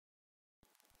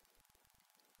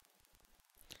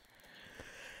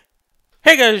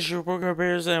Hey guys, your Burger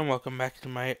Bears, and welcome back to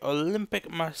my Olympic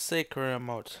Marseille career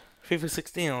mode. FIFA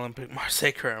 16 Olympic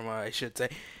Marseille career mode, I should say.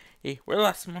 Where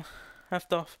last month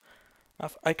left off,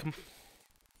 I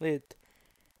completed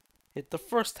the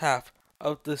first half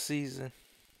of the season.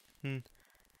 And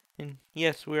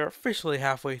yes, we are officially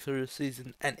halfway through the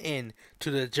season and in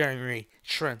to the January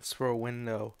transfer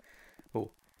window.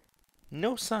 Oh,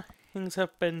 no signings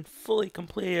have been fully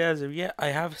completed as of yet.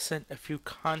 I have sent a few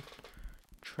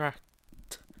contracts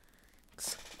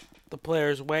the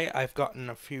player's way. I've gotten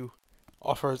a few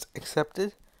offers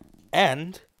accepted,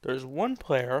 and there's one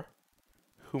player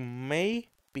who may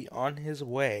be on his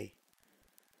way.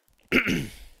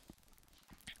 If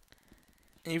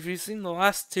you've seen the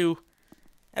last two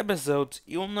episodes,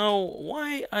 you'll know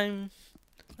why I'm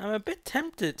a bit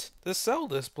tempted to sell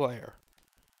this player.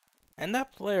 And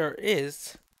that player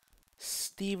is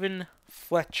Steven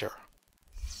Fletcher.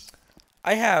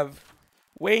 I have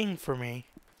waiting for me,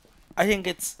 I think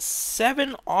it's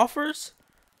 7 offers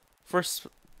for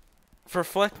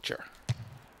Fletcher.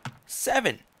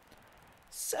 7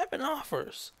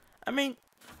 offers. I mean,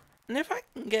 and if I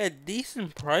can get a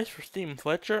decent price for Steven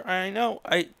Fletcher, I know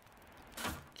I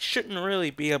shouldn't really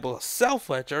be able to sell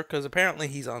Fletcher because apparently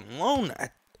he's on loan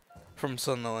from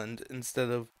Sunderland instead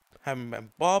of having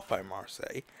been bought by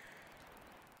Marseille.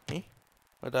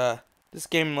 But this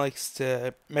game likes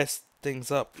to mess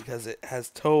things up because it has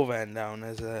Tovan down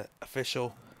as an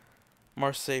official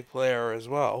Marseille player as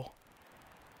well,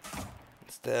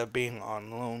 instead of being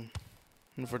on loan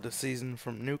for the season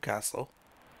from Newcastle.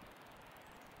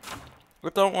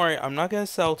 But don't worry, I'm not going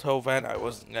to sell Tovan. I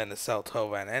wasn't going to sell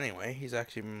Tovan anyway. He's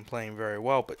actually been playing very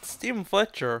well. But Steven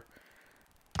Fletcher,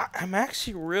 I'm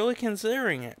actually really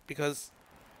considering it because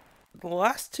the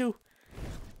last two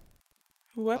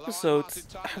episodes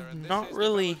have not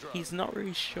really, he's not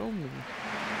really shown me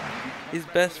his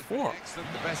best form.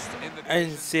 As you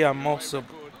can see, I'm also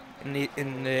in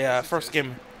the first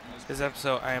game of this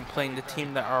episode, I am playing the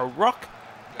team that are rock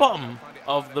bottom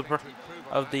of the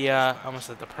I almost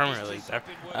said the Premier League there.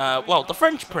 Well, the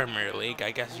French Premier League,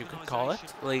 I guess you could call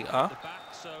it. Ligue 1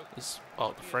 is,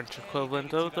 well, the French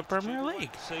equivalent of the Premier League.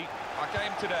 Our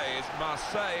game today is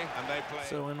Marseille, and they play.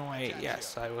 So in a way,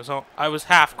 yes, I was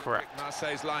half correct.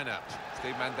 Marseille's lineup: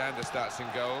 Steve Mandanda starts in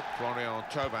goal. Florian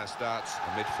Thauvin starts,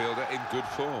 a midfielder in good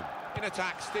form. In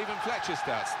attack, Steven Fletcher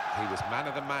starts. He was man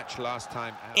of the match last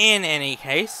time out. In any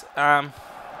case, I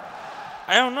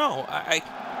don't know.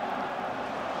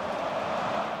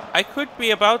 I could be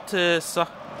about to.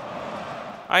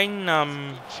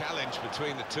 Challenge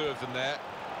between the two of them there.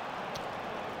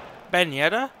 Ben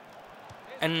Yedder,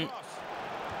 and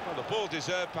well, the ball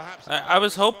deserved, perhaps. I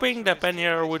was hoping that Ben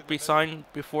Yedder would be signed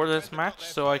before this match,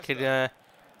 so I could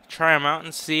try him out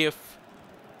and see if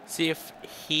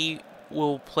he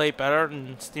will play better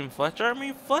than Steven Fletcher. I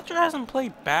mean, Fletcher hasn't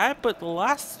played bad, but the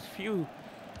last few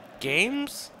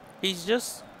games he's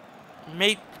just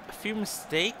made a few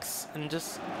mistakes and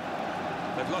just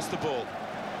they've lost the ball.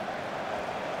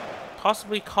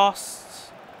 Possibly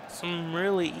cost some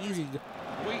really easy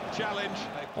Weak challenge.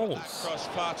 goals. Cross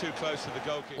far too close to the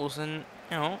goalkeeper. And,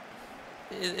 you know,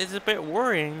 it's a bit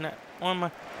worrying that one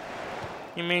of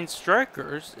my main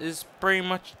strikers is pretty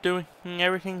much doing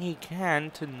everything he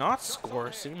can to not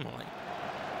score, seemingly.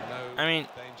 I mean,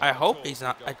 I hope he's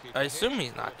not. I assume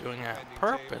he's not doing it on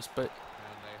purpose, but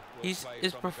his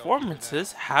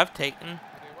performances have taken,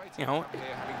 you know,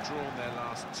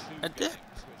 a dip.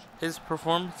 His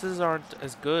performances aren't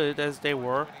as good as they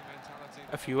were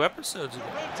a few episodes ago.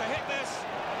 To hit this.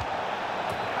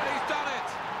 And he's done it.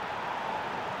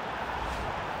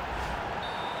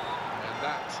 And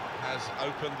that has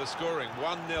opened the scoring.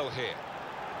 1-0 here.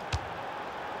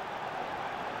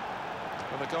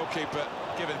 And the goalkeeper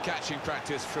given catching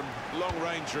practice from long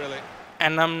range, really.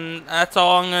 And that's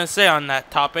all I'm going to say on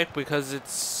that topic because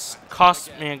it's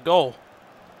cost me a goal.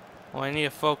 Well, I need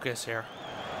to focus here.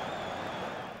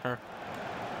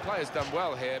 Players done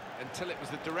well here until it was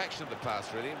the direction of the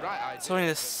pass, really. Right. It's only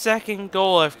the second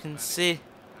goal I can see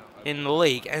in the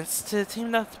league, and it's to the team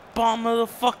that's bottom of the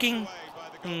fucking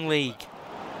league.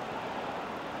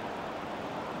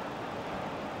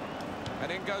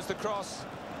 And in goes the cross.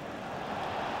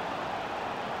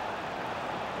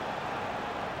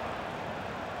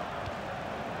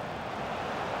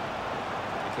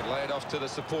 He can lay it off to the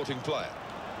supporting player.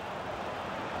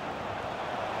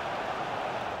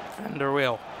 Fender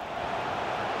wheel.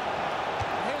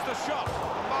 Here's the shot.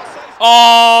 Marseille's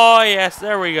Oh, yes,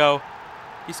 there we go.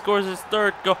 He scores his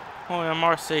third goal. Oh, yeah,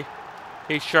 Marseille.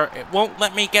 He's sure. It won't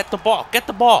let me get the ball. Get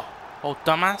the ball. Oh,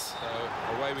 dumbass. So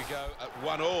away we go at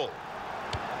 1-1.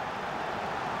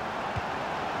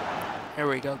 Here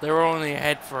we go. They were only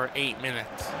ahead for 8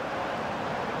 minutes.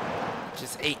 Which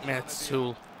is 8 minutes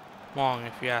too long,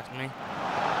 if you ask me.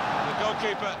 The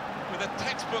goalkeeper with a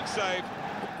textbook save.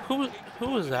 Who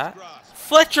was that?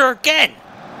 Fletcher again!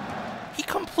 He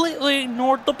completely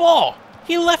ignored the ball.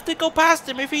 He left it go past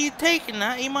him. If he had taken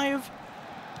that, he might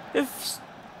have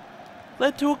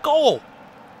led to a goal.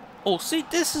 Oh, see,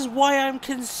 this is why I'm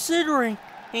considering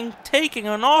taking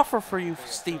an offer for you,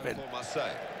 Stephen.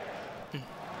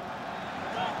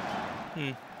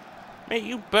 Mate,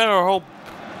 you better hope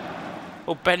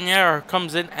Ben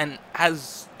comes in and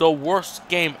has the worst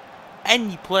game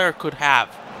any player could have.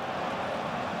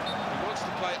 He wants to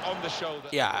play on the shoulder.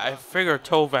 Yeah, I figured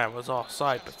Tovan was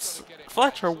offside, but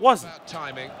Fletcher wasn't.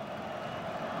 Timing.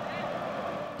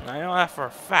 I know that for a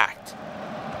fact.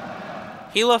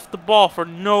 He left the ball for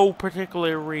no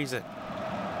particular reason.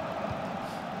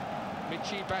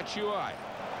 Michi Batshuayi.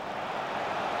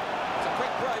 It's a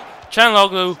quick break.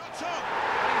 Chanloglu,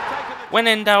 when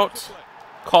in doubt,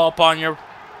 call upon your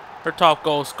top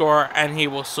goal scorer and he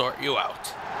will sort you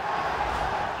out.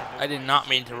 I did not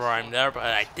mean to rhyme there, but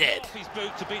I did. His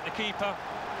boot to beat the keeper.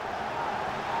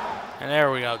 And there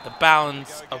we go. The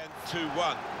balance of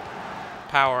 2-1.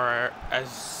 power,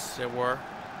 as it were,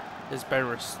 has been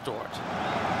restored.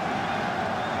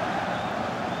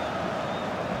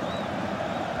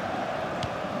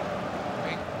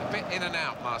 A bit in and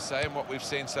out, Marseille, in what we've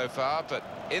seen so far, but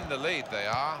in the lead they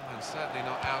are, and certainly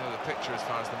not out of the picture as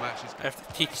far as the match is concerned. I have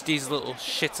to teach these little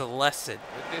shits a lesson.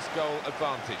 With this goal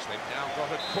advantage, they've now got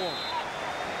a corner.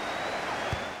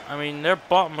 I mean, they're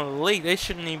bottom of the league. They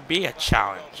shouldn't even be a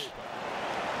challenge.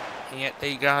 And yet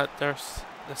they got the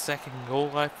second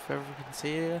goal I've ever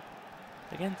conceded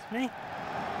against me.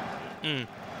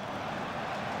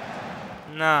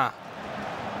 Nah.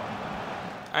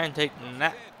 I ain't taking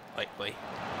that lightly.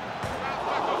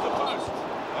 Back off the post.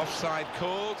 Offside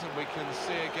called, and we can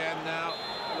see again now.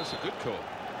 That's a good call.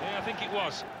 Yeah, I think it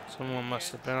was. Someone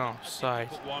must have been offside.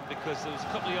 Put one because there was a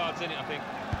couple of yards in it, I think.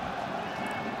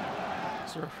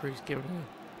 The referee's giving a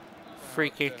free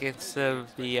kick instead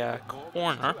of the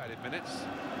corner. Minutes.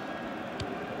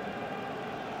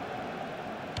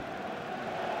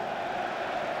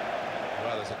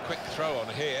 Well, there's a quick throw on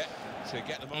here to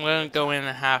get them. I'm going to go in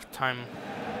at halftime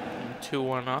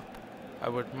 2-1 up. I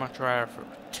would much rather for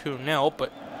 2-0,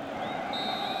 but...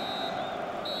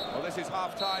 Well, this is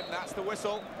half-time, that's the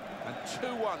whistle. And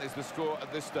 2-1 is the score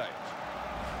at this stage.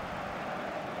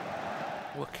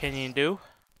 what can you do?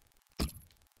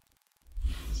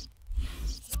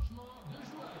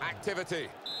 Activity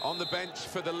on the bench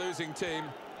for the losing team.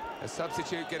 A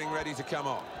substitute getting ready to come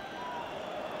on.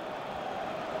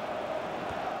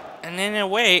 And in a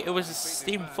way, it was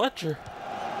Stephen Fletcher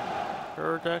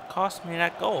that cost me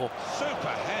that goal. Super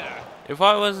header. If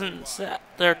I wasn't sat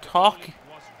there talking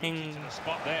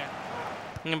Spot there.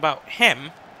 about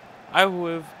him, I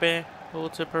would have been able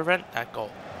to prevent that goal.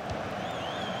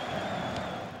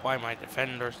 Why my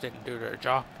defenders didn't do their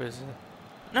job is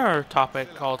another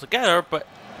topic altogether, but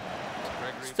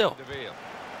still.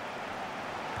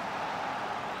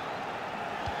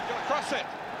 Cross it.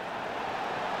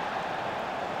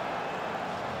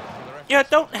 Yeah,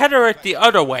 don't header it the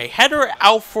other way. Header it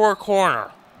out for a corner.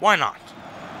 Why not?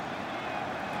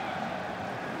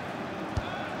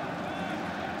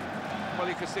 Well,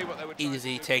 you can see what they were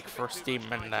Easy take for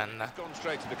Steedman then. Gone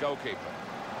straight to the goalkeeper.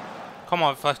 Come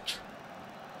on, Fletch.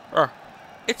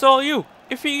 It's all you.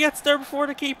 If he gets there before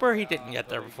the keeper, he didn't get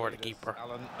there before the keeper.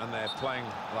 Alan, and they're playing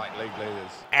like league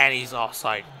leaders. And he's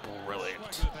offside.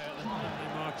 Brilliant.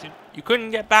 You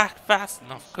couldn't get back fast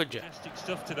enough, could you? Fantastic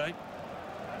stuff today.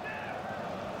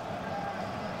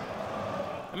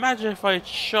 Imagine if I had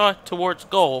shot towards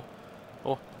goal,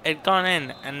 or it gone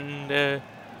in, and the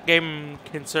game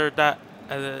considered that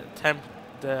as an attempt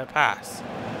to pass.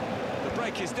 The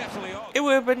break is definitely on. It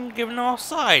would have been given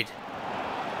offside. He's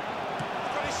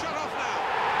got his shot off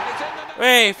now. And it's in the net.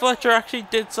 Hey, Fletcher actually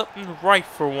did something right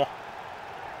for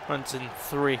once in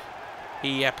 3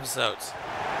 episodes.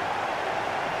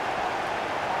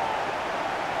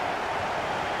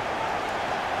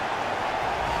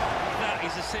 That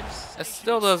is a sense. It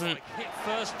still doesn't Hit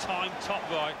first time, top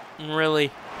right. really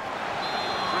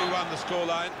 3-1 the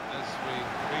scoreline as we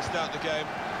restart the game.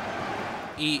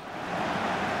 You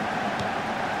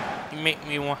make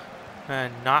me want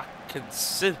to not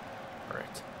consider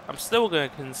it. I'm still going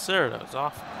to consider those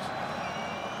offers.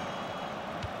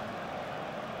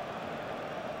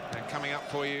 And coming up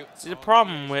for you. See, the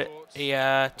problem with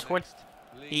a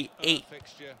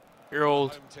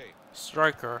 28-year-old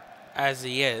striker, as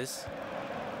he is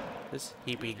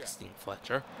he being Steve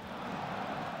Fletcher.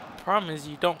 The problem is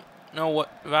you don't know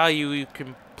what value you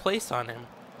can place on him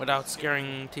without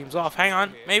scaring teams off. Hang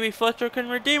on, maybe Fletcher can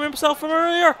redeem himself from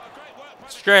earlier.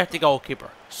 Straight at the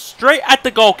goalkeeper. Straight at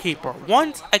the goalkeeper.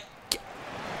 Once again.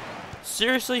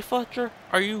 Seriously, Fletcher?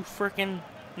 Are you freaking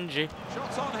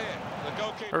Shots on here. The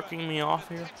goalkeeper irking me off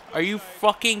here? Are you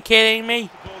fucking kidding me?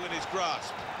 ball in his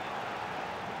grasp.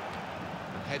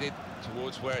 And headed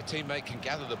towards where a teammate can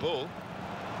gather the ball.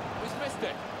 He's missed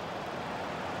it.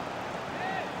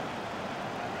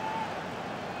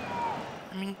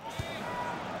 I mean,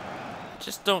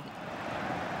 just don't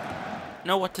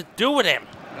know what to do with him.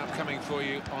 And upcoming for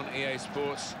you on EA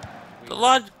Sports. The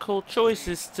logical choice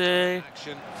is to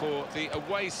Action for the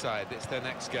away side. It's their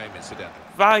next game, incidentally.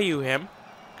 value him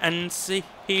and see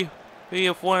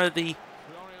if one of the...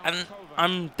 And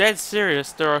I'm dead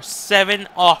serious, there are 7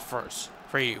 offers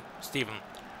for you, Stephen.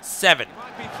 7.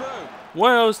 Might be through.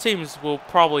 One of those teams will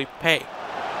probably pay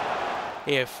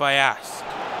if I ask.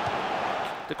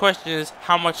 The question is,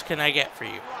 how much can I get for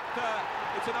you?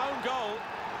 It's an own goal.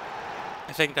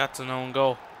 I think that's an own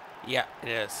goal. Yeah, it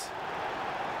is.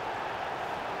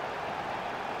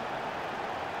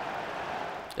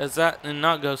 Does that and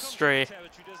not go straight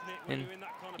in?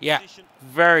 Yeah,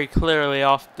 very clearly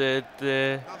off the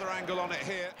Another angle on it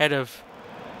here. head of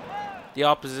the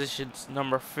opposition's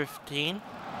number 15.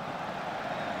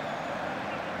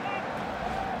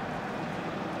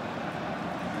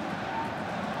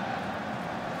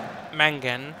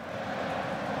 Mangan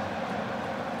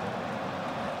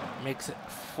makes it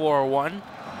 4-1.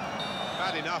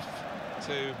 Bad enough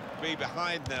to be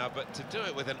behind now, but to do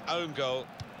it with an own goal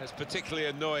is particularly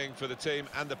annoying for the team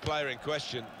and the player in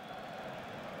question.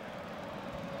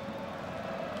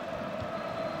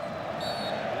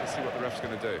 Let's see what the ref's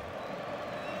going to do.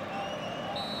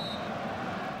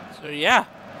 So yeah,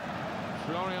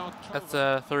 Florian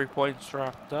that's 3 points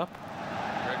wrapped up.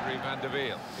 Gregory van der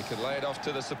Wiel. He could lay it off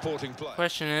to the supporting player.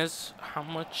 Question is, how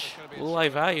much will I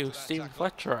value Stephen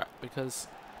Fletcher at? Because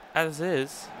as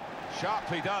is,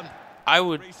 Sharply done. I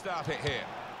would Restart it here.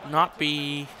 not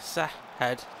be sad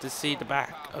to see the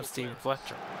back of Stephen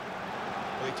Fletcher.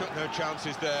 Well, he took no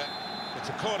chances there. It's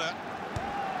a corner.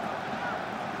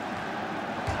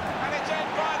 And it's in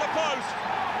by the post.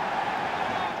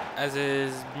 As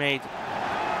is made,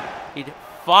 he did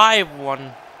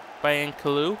 5-1 by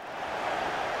Nkalu.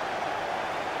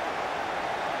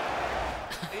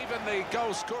 Even the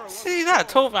goal scorer. See that,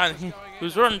 Tovan, he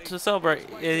was running to celebrate.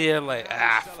 Yeah, like,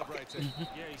 fuck it.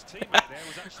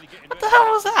 What the hell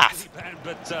was that?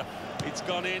 But it's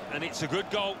gone in, and it's a good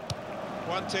goal.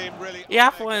 One team really. He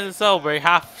half wanted to celebrate,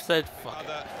 half said fuck it.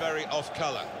 Other very off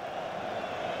colour.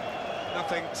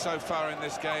 Nothing so far in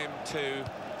this game to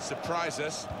surprise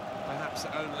us. Perhaps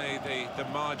only the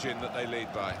margin that they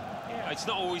lead by. Yeah, it's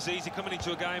not always easy coming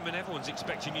into a game and everyone's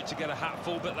expecting you to get a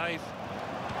hatful, but they've...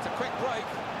 It's a quick break.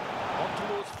 On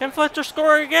towards... Can Fletcher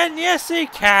score again? Yes, he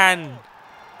can.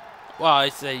 Well, I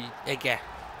say again,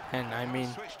 and I mean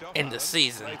in the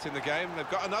season. Late in the game, they've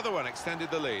got another one,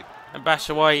 extended the lead. And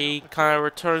Batshuayi kind of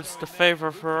returns the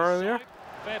favour for earlier.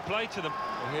 Fair play to them.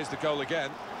 Well, here's the goal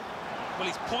again. Well,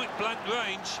 it's point-blank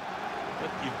range, but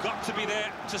you've got to be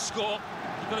there to score.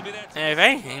 You've got to be there to... And if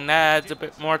anything, that adds a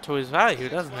bit more to his value,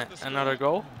 doesn't it? Another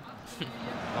goal.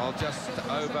 Well, just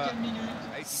over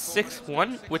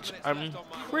 6-1, which I'm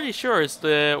pretty sure is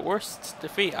the worst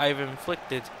defeat I've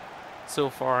inflicted so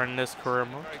far in this career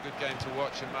mode. Very good game to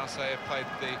watch, and Marseille have played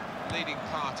the leading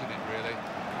part in it, really.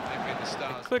 They've been the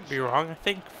stars. I could be wrong. I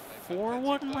think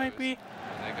 4-1 might be.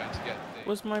 And they're going to get the,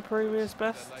 Was my previous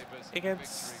best their labours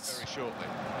against very shortly.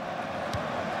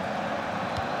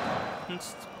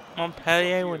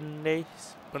 Montpellier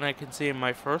when I can see in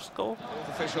my first goal. Fourth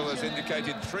official has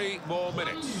indicated 3 more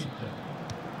minutes.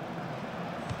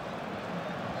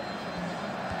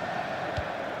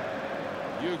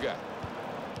 Yuga.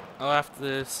 I'll have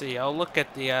to see. I'll look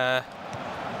at the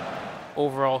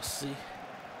overall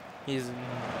season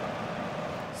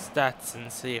stats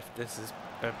and see if this has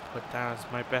been put down as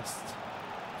my best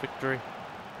victory.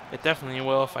 It definitely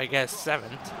will if I get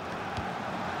 7th.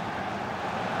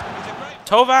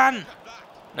 Tovan!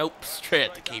 Nope, straight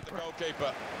at the keeper.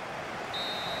 Goalkeeper.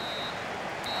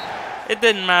 It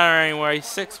didn't matter anyway.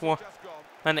 6-1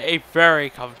 and a very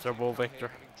comfortable victory.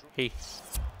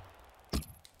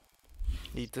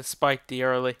 Despite the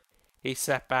early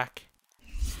setback.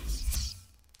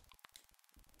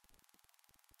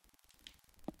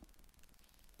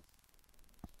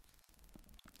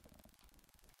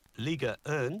 Liga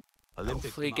 1. Olympic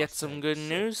Hopefully get some good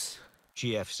news.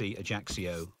 GFC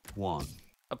Ajaccio 1.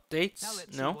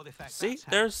 Updates? No. See,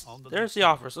 there's the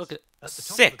offers. Look at At the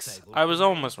top of the 6. table, I was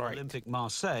remains almost right. Olympique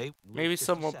Marseille with Maybe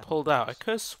someone 57 pulled out. I points.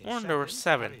 could have In sworn there were second,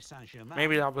 7. Paris Saint-Germain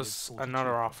Maybe that with was 42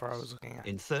 another offer I points. was looking at.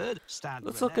 In third, Stade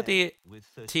Let's look at Rennais the with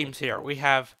 38 teams here. points. We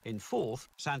have In fourth,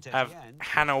 have Saint-Etienne with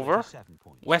Hanover, 37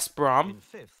 points. West Brom, In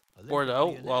fifth, Olympique Bordeaux.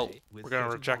 Lyonnais Well, with we're going to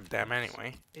 31 reject them points.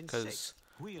 anyway. In Because sixth,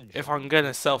 Guangzhou if I'm going to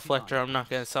with sell 29 Fletcher, I'm not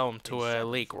going to points. sell him In to a seventh,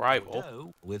 league rival.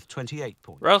 Bordeaux with 28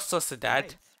 points. Real In Sociedad,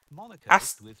 eighth, Monaco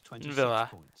Aston with 26 Villa,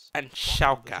 points. and Bottom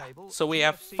of the Schalke. table, So we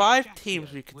have GFC 5 Ajaccio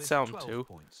teams we could with sell him 12 to.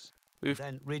 points. We've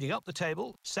Then reading up the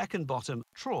table, second bottom,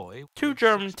 Troy. 2 with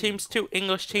German 16 teams, 2 points,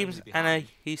 English but only teams, and a behind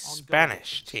on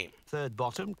Spanish goal team. Third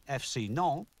bottom, FC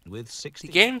Nantes with The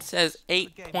 16 game points. says With a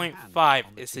game in hand 8.5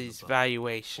 on the is team his above.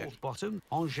 valuation. Fourth bottom,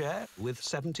 Angers with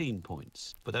 17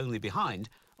 points, but only behind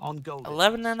on goal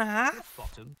 11 difference. and a half? Fifth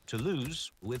bottom,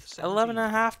 Toulouse with 17 11 and a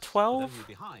half, points, but 12? only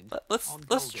behind Let's on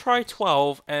goal try difference.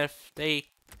 12, and if they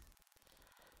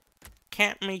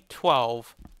can't meet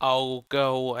 12, I'll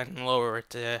go and lower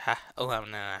it to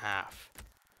 11 and a half.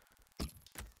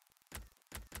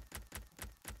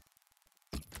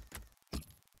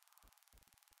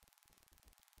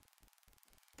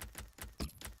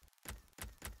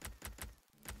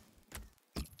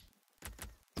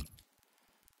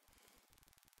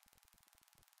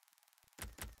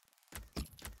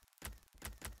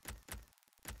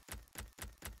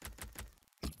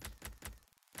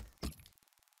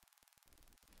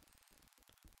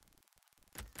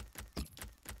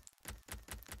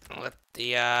 Let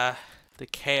the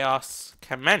chaos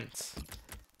commence.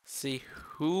 See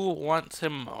who wants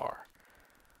him more,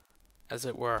 as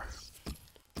it were.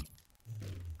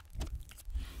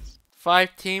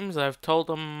 5 teams. I've told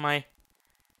them my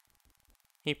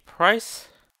price.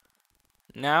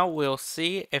 Now we'll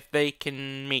see if they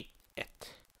can meet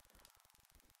it.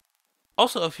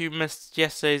 Also, if you missed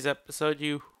yesterday's episode,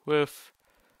 you would have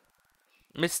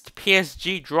missed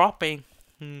PSG dropping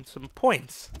some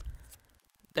points.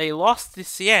 They lost to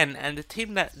Cien, and the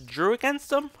team that drew against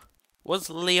them was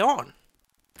Lyon.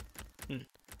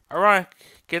 Ironic,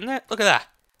 isn't it? Look at that.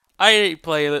 I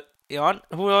play Lyon.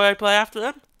 Who do I play after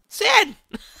them? Cien!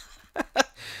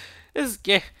 This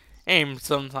game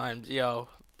sometimes, yo.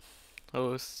 It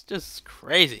was just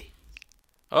crazy.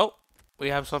 Oh, we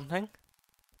have something.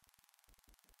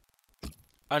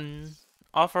 An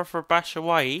offer for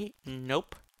Batshuayi?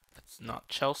 Nope. It's not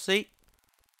Chelsea.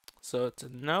 So it's a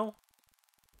no.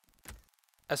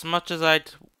 As much as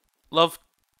I'd love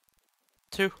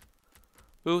to.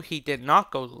 Ooh, he did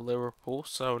not go to Liverpool,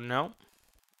 so no.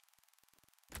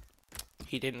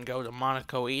 He didn't go to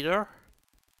Monaco either.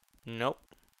 Nope.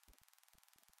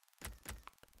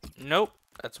 Nope,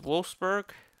 that's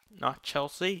Wolfsburg, not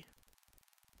Chelsea.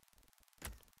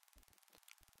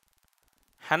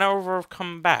 Hanover have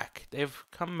come back. They've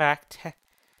come back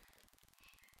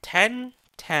 10,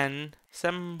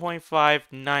 7.5,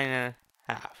 9.5.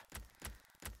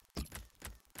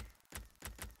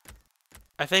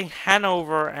 I think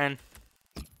Hanover and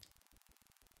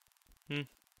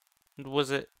was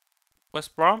it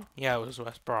West Brom? Yeah, it was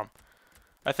West Brom.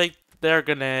 I think they're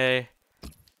gonna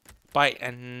bite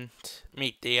and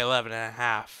meet the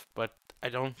 11.5, but I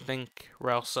don't think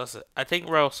Real Sociedad. I think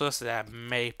Real Sociedad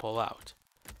may pull out.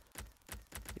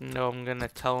 You know, I'm gonna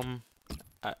tell them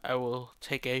I will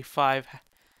take a 5.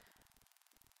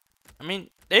 I mean,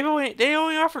 they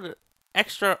only offered an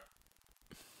extra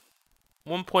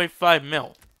 1.5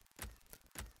 mil.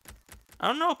 I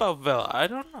don't know about Villa. I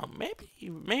don't know.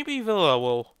 Maybe Villa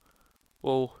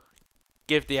will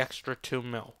give the extra 2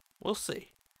 mil. We'll see.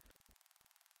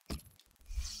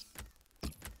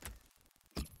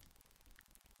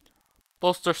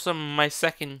 Bolster some of my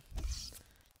second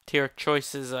tier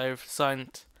choices. I've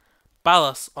signed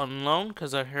Ballas on loan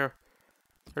because I heard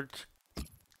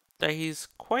that he's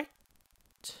quite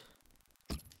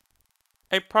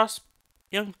a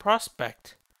young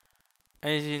prospect.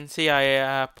 As you can see,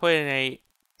 I put in a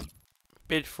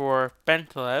bid for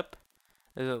Bentaleb,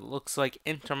 as it looks like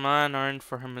Inter Milan are in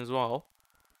for him as well.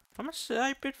 How much did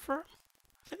I bid for him?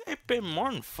 I think I bid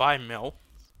more than 5 mil.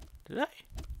 Did I?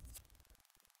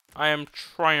 I am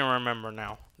trying to remember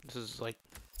now. This is like...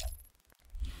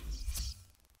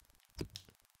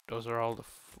 Those are all the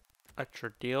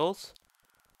extra deals.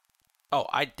 Oh,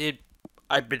 I bid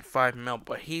 5 mil,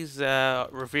 but he's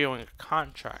reviewing a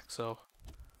contract, so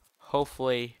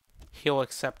hopefully he'll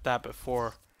accept that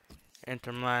before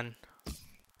Inter Milan.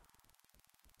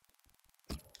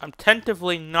 I'm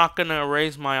tentatively not gonna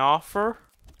raise my offer.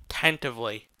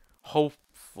 Tentatively.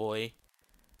 Hopefully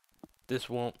this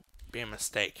won't be a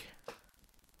mistake.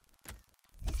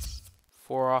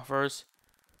 4 offers.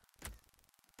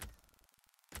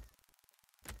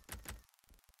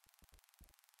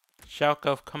 Schalke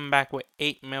have come back with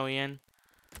 8 million.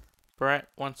 Brett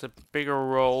wants a bigger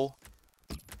role.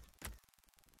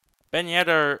 Ben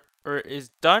Yedder is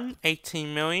done,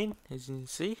 18 million, as you can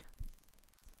see.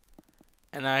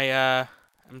 And I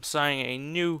am signing a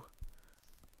new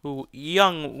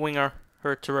young winger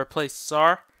to replace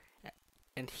Sar.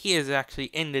 And he is actually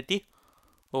in the deal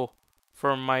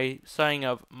for my signing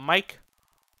of Mike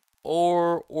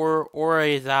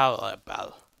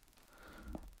Orizalabal.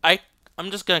 I'm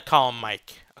just gonna call him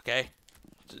Mike, okay?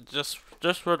 Just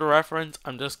for the reference,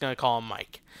 I'm just gonna call him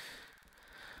Mike.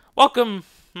 Welcome,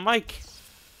 Mike.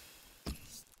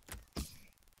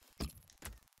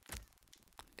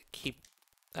 Keep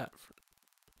that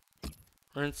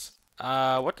for instance.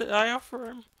 What did I offer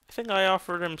him? I think I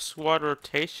offered him squad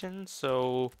rotation,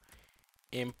 so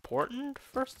important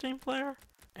first team player.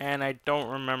 And I don't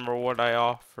remember what I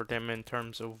offered him in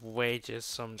terms of wages,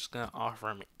 so I'm just gonna offer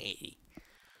him 80,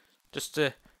 just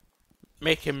to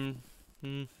make him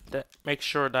make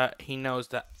sure that he knows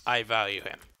that I value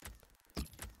him.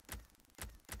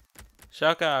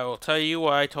 Shaka, I will tell you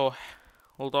what I told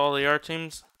all the other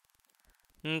teams.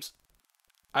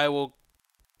 I will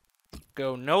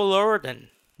go no lower than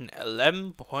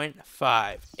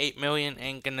 11.5. 8 million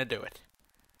ain't gonna do it.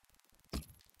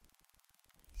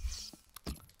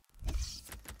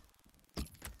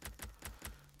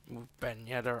 Move Ben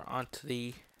Yedder onto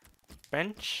the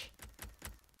bench.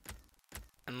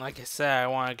 And like I said, I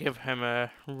want to give him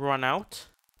a run out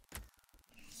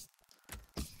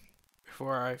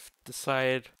before I've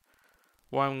decided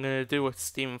what I'm going to do with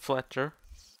Steven Fletcher.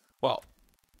 Well,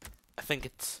 I think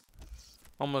it's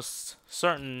almost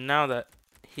certain now that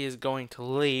he is going to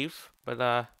leave. But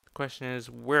the question is,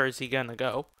 where is he going to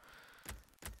go?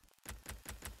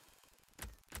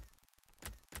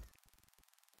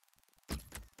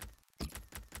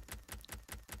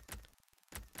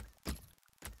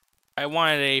 I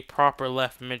wanted a proper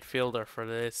left midfielder for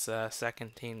this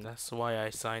second team. That's why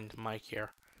I signed Mike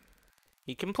here.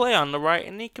 He can play on the right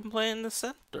and he can play in the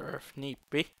center if need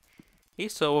be.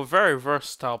 He's so a very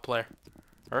versatile player.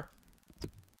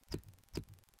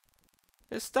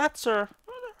 His stats are,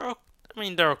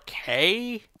 they're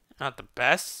okay. Not the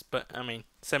best, but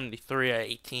 73 at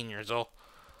 18 years old.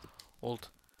 Old.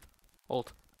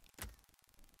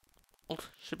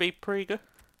 Should be pretty good.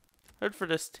 Good for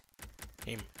this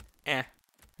team.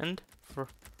 And for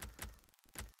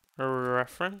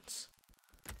reference,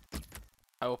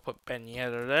 I will put Ben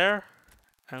Yedder there.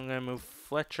 I'm gonna move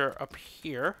Fletcher up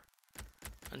here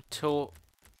until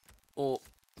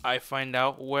I find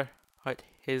out where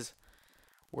his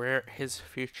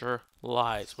future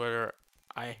lies, where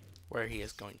he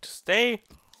is going to stay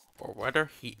or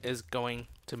whether he is going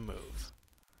to move.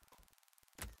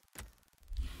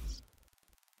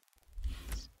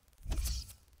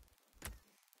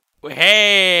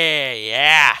 Hey,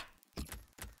 yeah.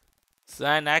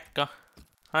 Sign that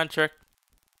contract.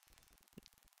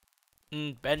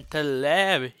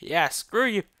 Bentaleb. Yeah, screw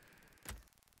you.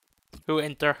 Who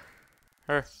enter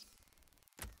her?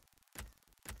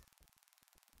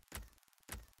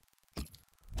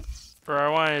 Or I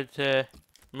wanted to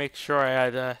make sure I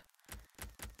had a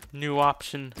new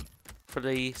option for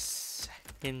the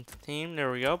second team.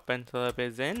 There we go. Bentaleb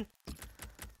is in.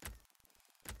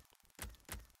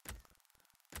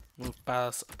 Move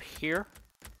Ballas up here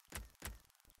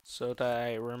so that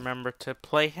I remember to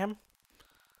play him.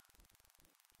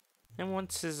 And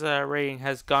once his rating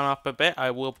has gone up a bit,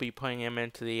 I will be putting him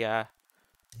into the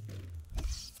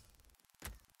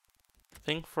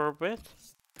thing for a bit.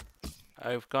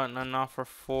 I've gotten an offer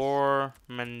for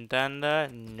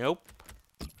Mandanda. Nope.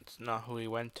 That's not who he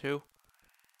went to.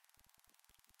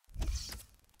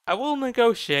 I will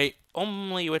negotiate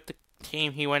only with the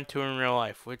team he went to in real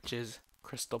life, which is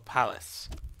Crystal Palace.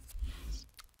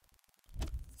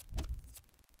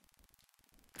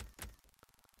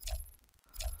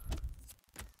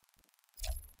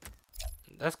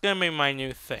 That's gonna be my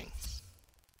new thing.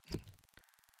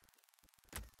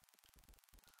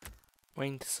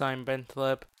 Waiting to sign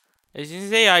Bentaleb. As you can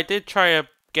see, I did try to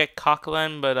get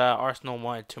Coquelin, but Arsenal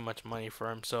wanted too much money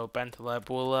for him, so Bentaleb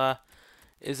will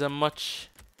is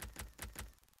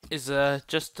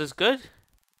just as good.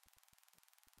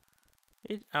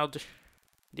 The Algerian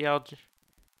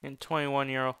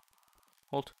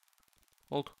 21-year-old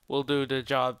will do the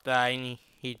job that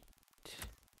he'd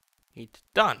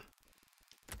done.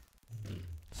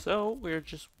 So we're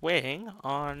just waiting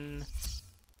on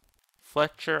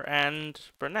Fletcher and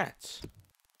Burnett.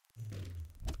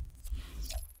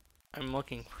 I'm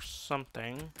looking for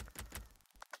something.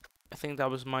 I think that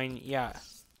was mine. Yeah.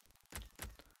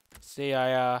 See,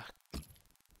 I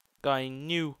got a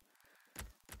new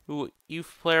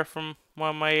youth player from one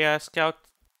of my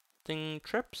scouting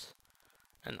trips.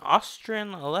 An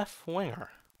Austrian left winger.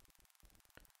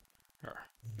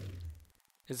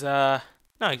 Is not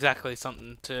exactly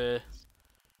something to.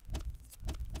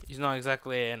 He's not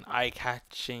exactly an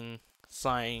eye-catching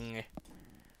sign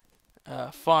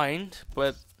find,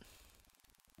 but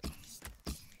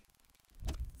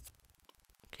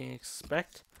can you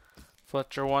expect?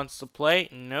 Fletcher wants to play.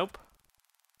 Nope.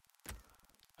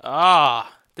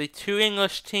 The two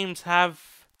English teams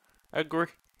have agreed.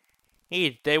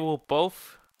 They will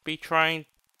both be trying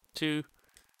to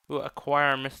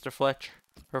acquire Mr. Fletcher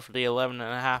for the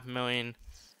 11.5 million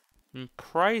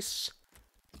price.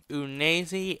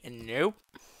 Unezi, nope.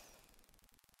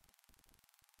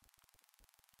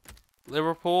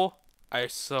 Liverpool, I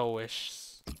so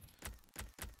wish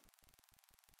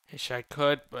I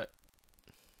could, but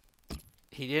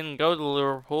he didn't go to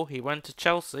Liverpool. He went to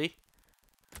Chelsea.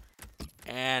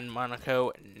 And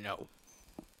Monaco, no.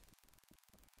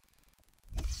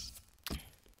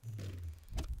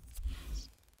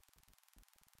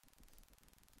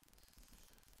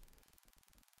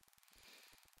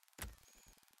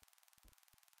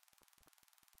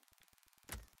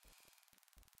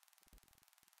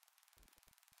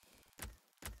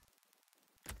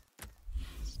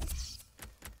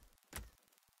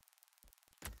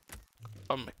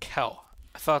 Oh, Mikel.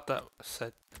 I thought that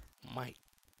said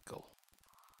Michael.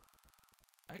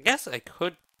 I guess I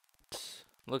could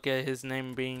look at his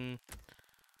name being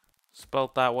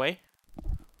spelled that way.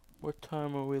 What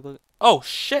time are we looking? Oh,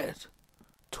 shit!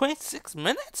 26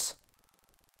 minutes?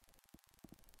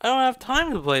 I don't have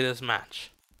time to play this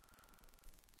match.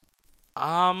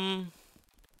 Damn.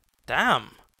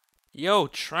 Yo,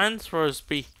 transfers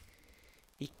be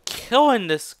killing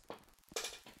this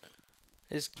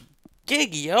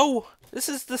gig, yo. This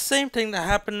is the same thing that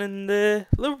happened in the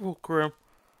Liverpool career.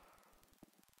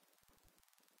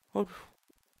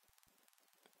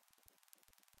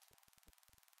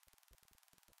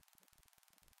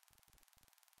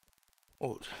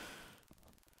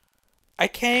 I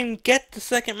can't even get the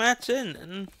second match in,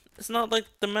 and it's not like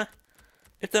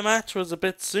if the match was a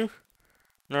bit sooner,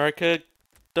 I could have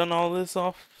done all this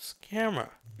off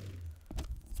camera.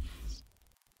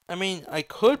 I mean, I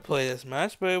could play this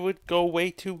match, but it would go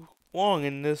way too long,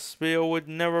 and this video would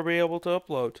never be able to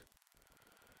upload.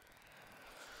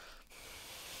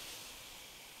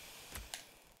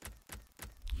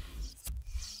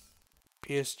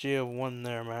 PSG have won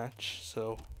their match,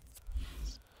 so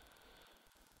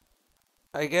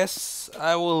I guess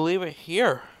I will leave it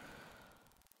here.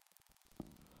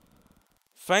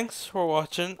 Thanks for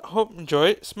watching. Hope you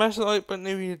enjoyed. Smash the like button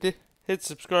if you did. Hit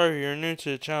subscribe if you're new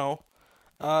to the channel.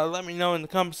 Let me know in the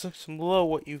comment section below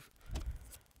what you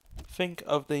think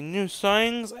of the new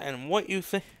signings and what you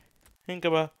think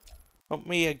about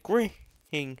me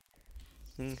agreeing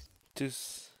to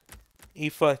E.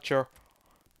 Fletcher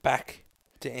back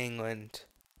to England.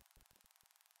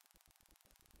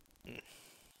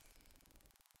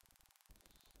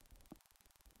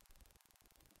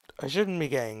 I shouldn't be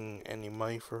getting any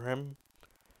money for him.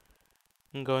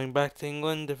 And going back to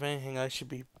England, if anything, I should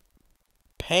be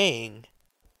paying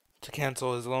to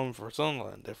cancel his loan for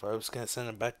Sunderland if I was going to send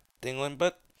him back to England,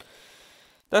 but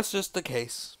that's just the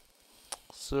case.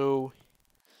 So,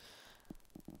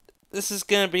 this is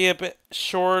going to be a bit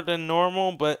shorter than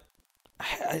normal, but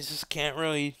I just can't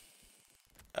really,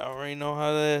 I don't really know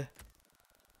how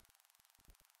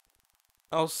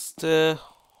else to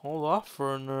hold off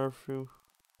for another few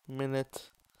minutes.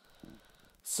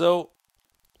 So,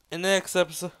 in the next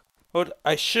episode,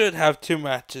 I should have 2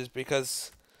 matches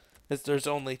because there's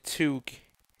only two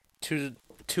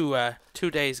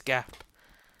days gap.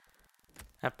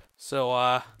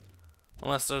 So,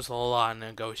 unless there's a lot of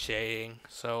negotiating,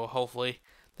 so hopefully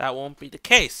that won't be the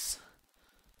case.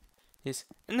 In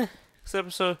the next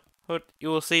episode, you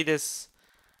will see this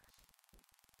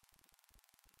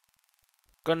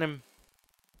Gunham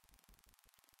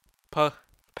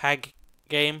Pag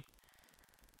game.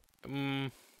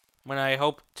 When I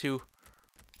hope to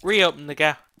reopen the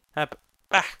gap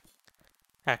back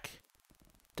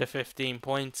to 15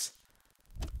 points.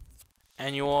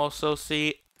 And you will also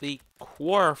see the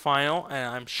quarterfinal,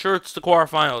 and I'm sure it's the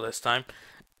quarterfinal this time,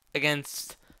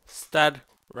 against Stade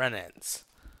Rennais.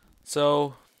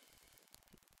 So,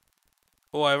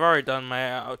 I've already done my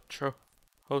outro.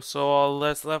 So all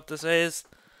that's left to say is,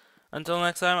 until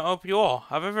next time, I hope you all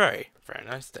have a very, very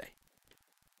nice day.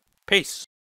 Peace.